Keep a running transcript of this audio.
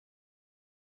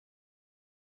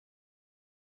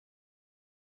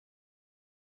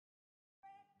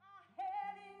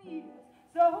years.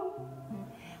 So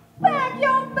pack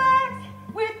your bags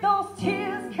with those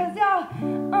tears, cause y'all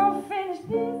unfinished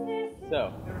business.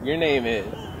 So, your name is?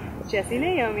 Jesi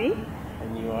Naomi.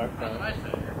 And you are from?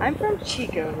 I'm from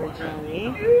Chico originally.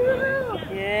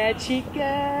 Yeah, Chico.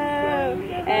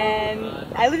 And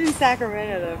I lived in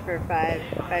Sacramento though for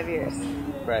five years.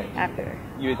 Right. After.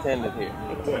 You attended here?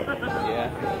 I did. Yeah?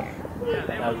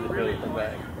 How's it feel to come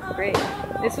back? Great.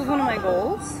 This was one of my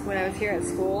goals when I was here at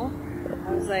school.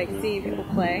 I was like seeing people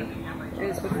play. It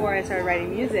was before I started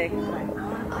writing music.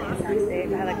 I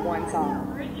had like one song.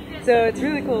 So it's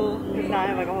really cool because now I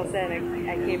have like a whole set and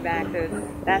I came back. So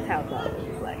that's how it felt.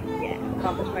 It was like, yeah,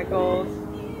 accomplished my goals,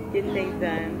 getting things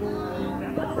done.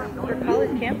 For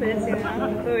college campus, you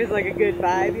know, it's always like a good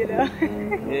vibe, you know?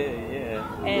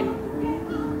 Yeah.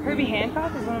 And Herbie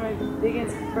Hancock is one of my big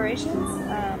inspirations.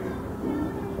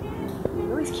 He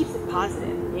always keeps it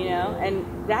positive, you know? And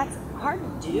that's hard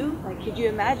to do. Like, could you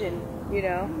imagine, you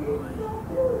know,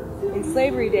 in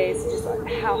slavery days, just like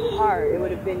how hard it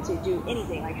would have been to do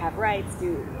anything, like have rights,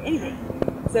 do anything.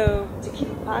 So to keep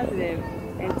it positive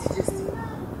and to just,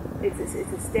 it's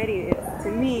a steady,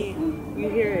 to me, you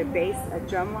hear a bass, a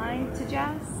drum line to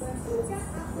jazz,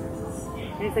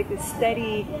 and it's like this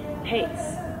steady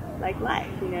pace, like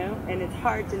life, you know? And it's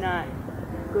hard to not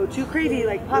go too crazy.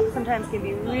 Like pop sometimes can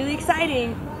be really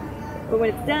exciting, but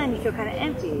when it's done, you feel kind of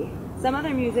empty. Some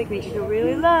other music makes you feel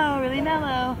really low, really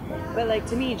mellow, but like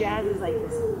to me, jazz is like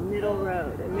this middle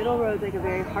road. A middle road's like a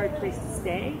very hard place to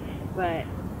stay, but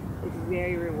it's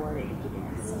very rewarding if you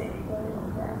can stay.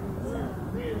 So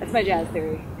that's my jazz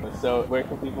theory. So where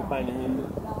can people find your music?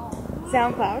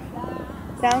 SoundCloud,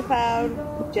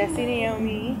 Jesi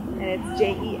Naomi, and it's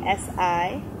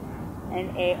JesiNaomi.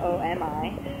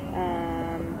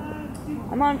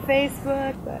 I'm on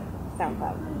Facebook, but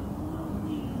SoundCloud.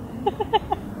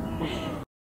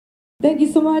 Thank you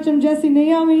so much. I'm Jesi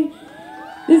Naomi.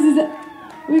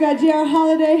 We got JR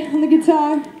Holiday on the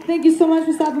guitar. Thank you so much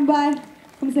for stopping by.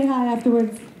 Come say hi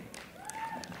afterwards.